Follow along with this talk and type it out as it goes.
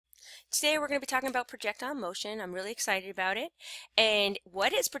Today we're going to be talking about projectile motion. I'm really excited about it. And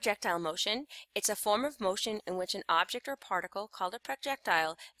what is projectile motion? It's a form of motion in which an object or particle called a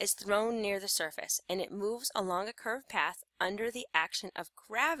projectile is thrown near the surface and it moves along a curved path under the action of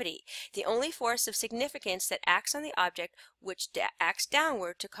gravity, the only force of significance that acts on the object which acts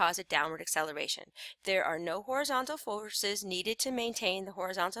downward to cause a downward acceleration. There are no horizontal forces needed to maintain the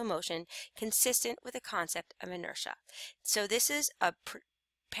horizontal motion consistent with the concept of inertia. So this is a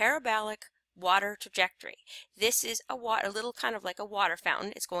parabolic water trajectory. This is a little kind of like a water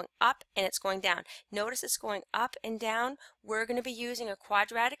fountain. It's going up and it's going down. Notice it's going up and down. We're going to be using a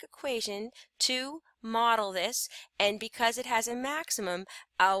quadratic equation to model this, and because it has a maximum,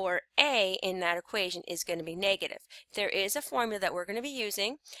 our a in that equation is going to be negative. There is a formula that we're going to be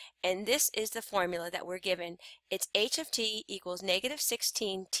using, and this is the formula that we're given. It's h of t equals negative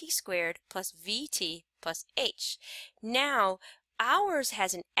 16 t squared plus vt plus h. Now ours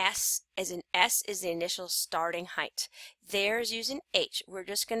has an S, as in S is the initial starting height. Theirs use an H. We're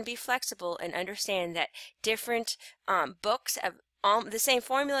just going to be flexible and understand that different books have the same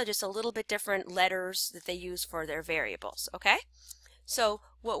formula, just a little bit different letters that they use for their variables, okay? So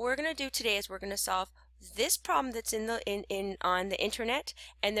what we're going to do today is we're going to solve this problem that's on the internet,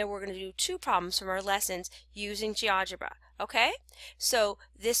 and then we're going to do two problems from our lessons using Geogebra, okay? So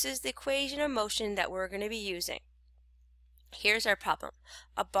this is the equation of motion that we're going to be using. Here's our problem.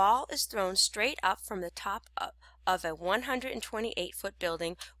 A ball is thrown straight up from the top of a 128-foot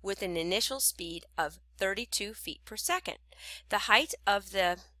building with an initial speed of 32 feet per second. The height of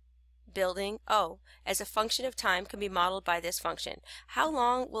the building, O, as a function of time can be modeled by this function. How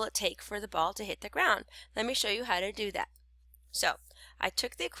long will it take for the ball to hit the ground? Let me show you how to do that. So I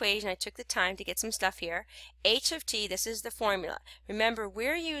took the equation, I took the time to get some stuff here. H of t, this is the formula. Remember,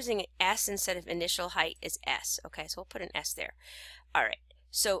 we're using S instead of initial height is S. Okay, so we'll put an S there. All right,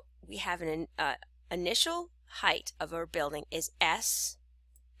 so we have an initial height of our building is S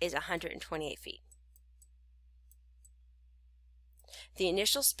is 128 feet. The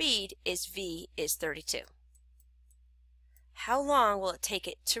initial speed is V is 32. How long will it take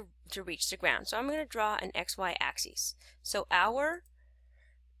it to reach the ground? So I'm going to draw an XY axis. So our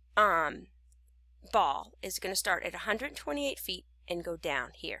ball is going to start at 128 feet and go down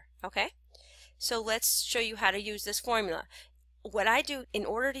here, okay? So let's show you how to use this formula. What I do, in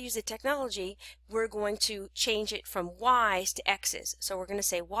order to use the technology, we're going to change it from y's to x's. So we're going to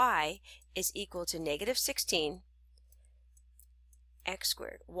say y is equal to negative 16 x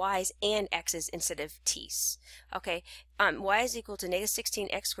squared, y's and x's instead of t's. Okay, y is equal to negative 16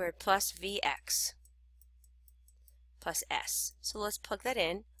 x squared plus vx plus s. So let's plug that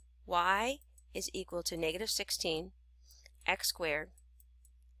in. Y is equal to negative 16 x squared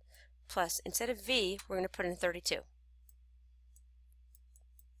plus, instead of v, we're going to put in 32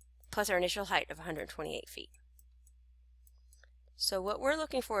 plus our initial height of 128 feet. So what we're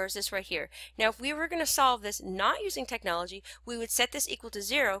looking for is this right here. Now if we were going to solve this not using technology, we would set this equal to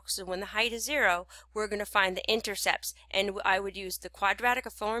 0, so when the height is 0, we're going to find the intercepts, and I would use the quadratic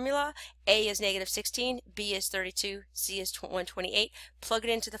formula. A is negative 16, B is 32, C is 128. Plug it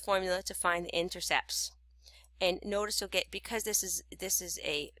into the formula to find the intercepts. And notice you'll get, because this is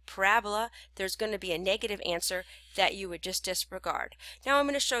a parabola, there's going to be a negative answer that you would just disregard. Now I'm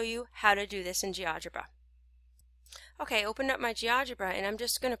going to show you how to do this in Geogebra. Okay, open up my Geogebra, and I'm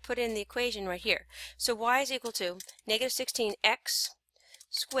just going to put in the equation right here. So y is equal to negative 16x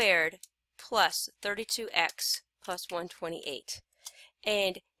squared plus 32x plus 128.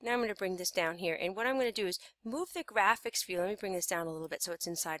 And now I'm going to bring this down here, and what I'm going to do is move the graphics view. Let me bring this down a little bit so it's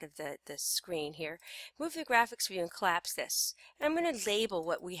inside of the screen here. Move the graphics view and collapse this. And I'm going to label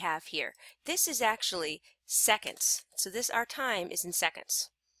what we have here. This is actually seconds. So our time is in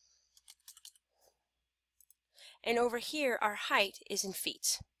seconds. And over here, our height is in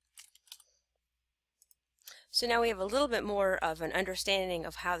feet. So now we have a little bit more of an understanding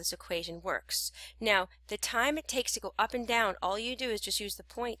of how this equation works. Now, the time it takes to go up and down, all you do is just use the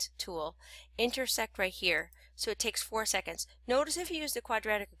point tool, intersect right here, so it takes 4 seconds. Notice if you use the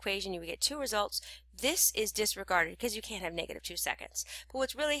quadratic equation, you would get two results. This is disregarded because you can't have negative 2 seconds. But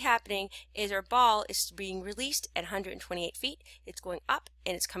what's really happening is our ball is being released at 128 feet. It's going up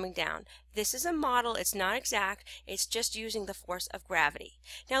and it's coming down. This is a model. It's not exact. It's just using the force of gravity.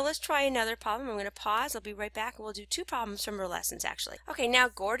 Now let's try another problem. I'm going to pause. I'll be right back, and we'll do two problems from our lessons actually. Okay, now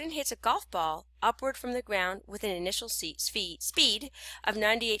Gordon hits a golf ball upward from the ground with an initial speed of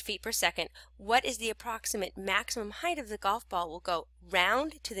 98 feet per second. What is the approximate maximum height of the golf ball? Will go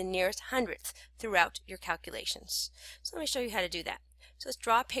round to the nearest hundredth throughout your calculations. So let me show you how to do that. So let's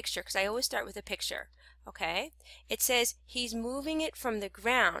draw a picture, because I always start with a picture. Okay, it says he's moving it from the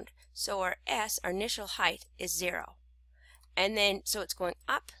ground. So our S, our initial height, is 0. And then, so it's going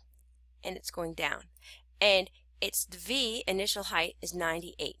up and it's going down. And its V, initial height, is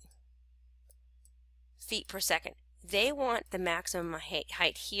 98 feet per second. They want the maximum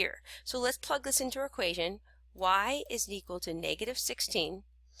height here. So let's plug this into our equation. Y is equal to negative 16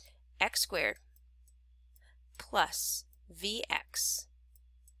 x squared plus Vx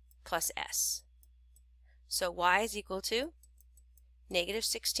plus S. So Y is equal to negative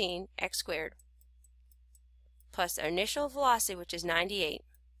 16 x squared plus our initial velocity, which is 98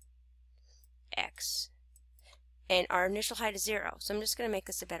 x, and our initial height is 0. So I'm just going to make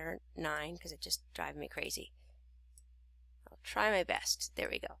this a better 9 because it just drives me crazy. I'll try my best. There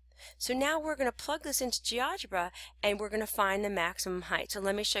we go. So now we're going to plug this into Geogebra and we're going to find the maximum height. So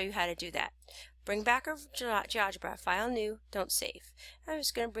let me show you how to do that. Bring back our Geogebra, file new, don't save. I'm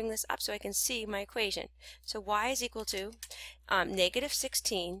just going to bring this up so I can see my equation. So Y is equal to negative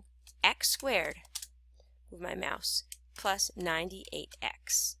 16 x squared, move my mouse, plus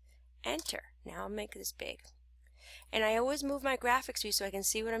 98x. Enter. Now I'll make this big. And I always move my graphics view so I can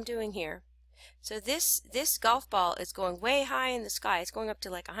see what I'm doing here. So this golf ball is going way high in the sky. It's going up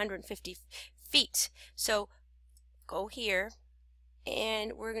to like 150 feet. So go here,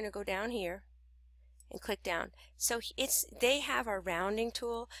 and we're going to go down here and click down. So they have our rounding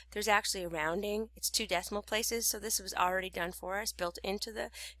tool. There's actually a rounding. It's 2 decimal places. So this was already done for us, built into the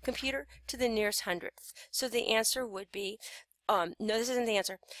computer to the nearest hundredth. So the answer would be no, this isn't the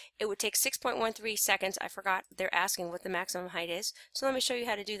answer. It would take 6.13 seconds. I forgot they're asking what the maximum height is. So let me show you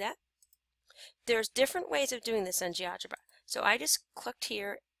how to do that. There's different ways of doing this on Geogebra. So I just clicked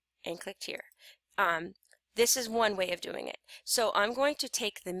here and clicked here. This is one way of doing it. So I'm going to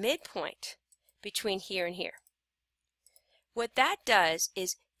take the midpoint between here and here. What that does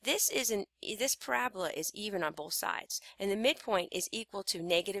is this parabola is even on both sides, and the midpoint is equal to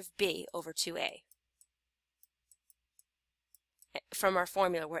negative b over 2a. From our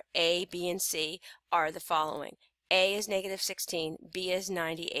formula where a, b, and c are the following. A is negative 16, b is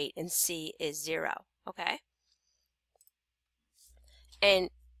 98, and c is 0. Okay? And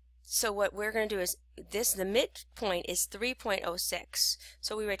so what we're going to do is the midpoint is 3.06.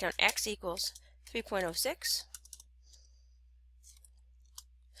 So we write down x equals 3.06.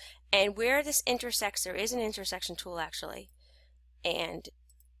 And where this intersects, there is an intersection tool actually, and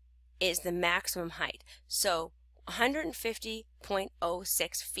is the maximum height. So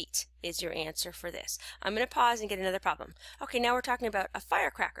 150.06 feet is your answer for this. I'm going to pause and get another problem. Okay, now we're talking about a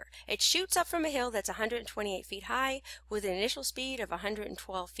firecracker. It shoots up from a hill that's 128 feet high with an initial speed of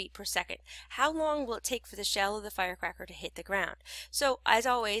 112 feet per second. How long will it take for the shell of the firecracker to hit the ground? So as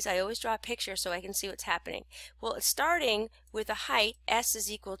always, I always draw a picture so I can see what's happening. Well, it's starting with a height, S is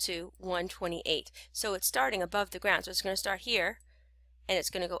equal to 128. So it's starting above the ground. So it's going to start here, and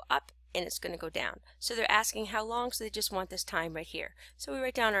it's going to go up, and it's going to go down. So they're asking how long, so they just want this time right here. So we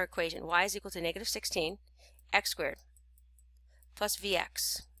write down our equation. Y is equal to negative 16 x squared plus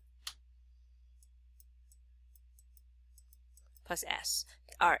Vx plus S.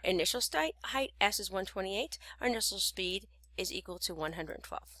 Our initial height, S, is 128. Our initial speed is equal to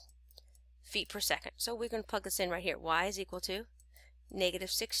 112 feet per second. So we're going to plug this in right here. Y is equal to negative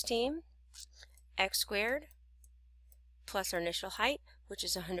 16 x squared plus our initial height, which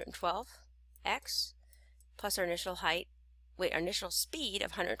is 112x, plus our initial speed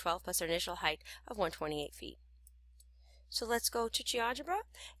of 112 plus our initial height of 128 feet. So let's go to Geogebra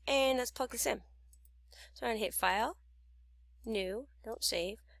and let's plug this in. So I'm going to hit File, New, don't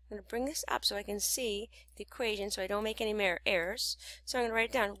save. I'm going to bring this up so I can see the equation so I don't make any errors. So I'm going to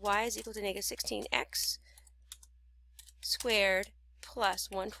write it down. Y is equal to negative 16x squared plus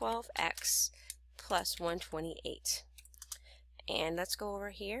 112x plus 128. And let's go over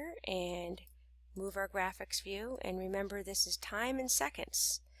here and move our graphics view, and remember this is time in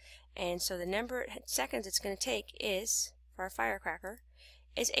seconds, and so the number of seconds it's going to take is, for our firecracker,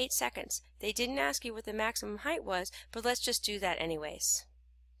 is 8 seconds. They didn't ask you what the maximum height was, but let's just do that anyways.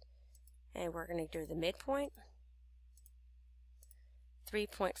 And we're going to do the midpoint,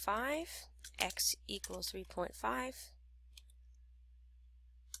 3.5, x equals 3.5,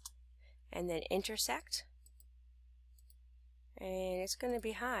 and then intersect, and it's going to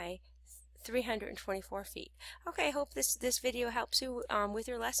be high, 324 feet. Okay, I hope this video helps you with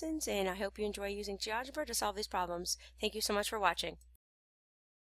your lessons, and I hope you enjoy using Geogebra to solve these problems. Thank you so much for watching.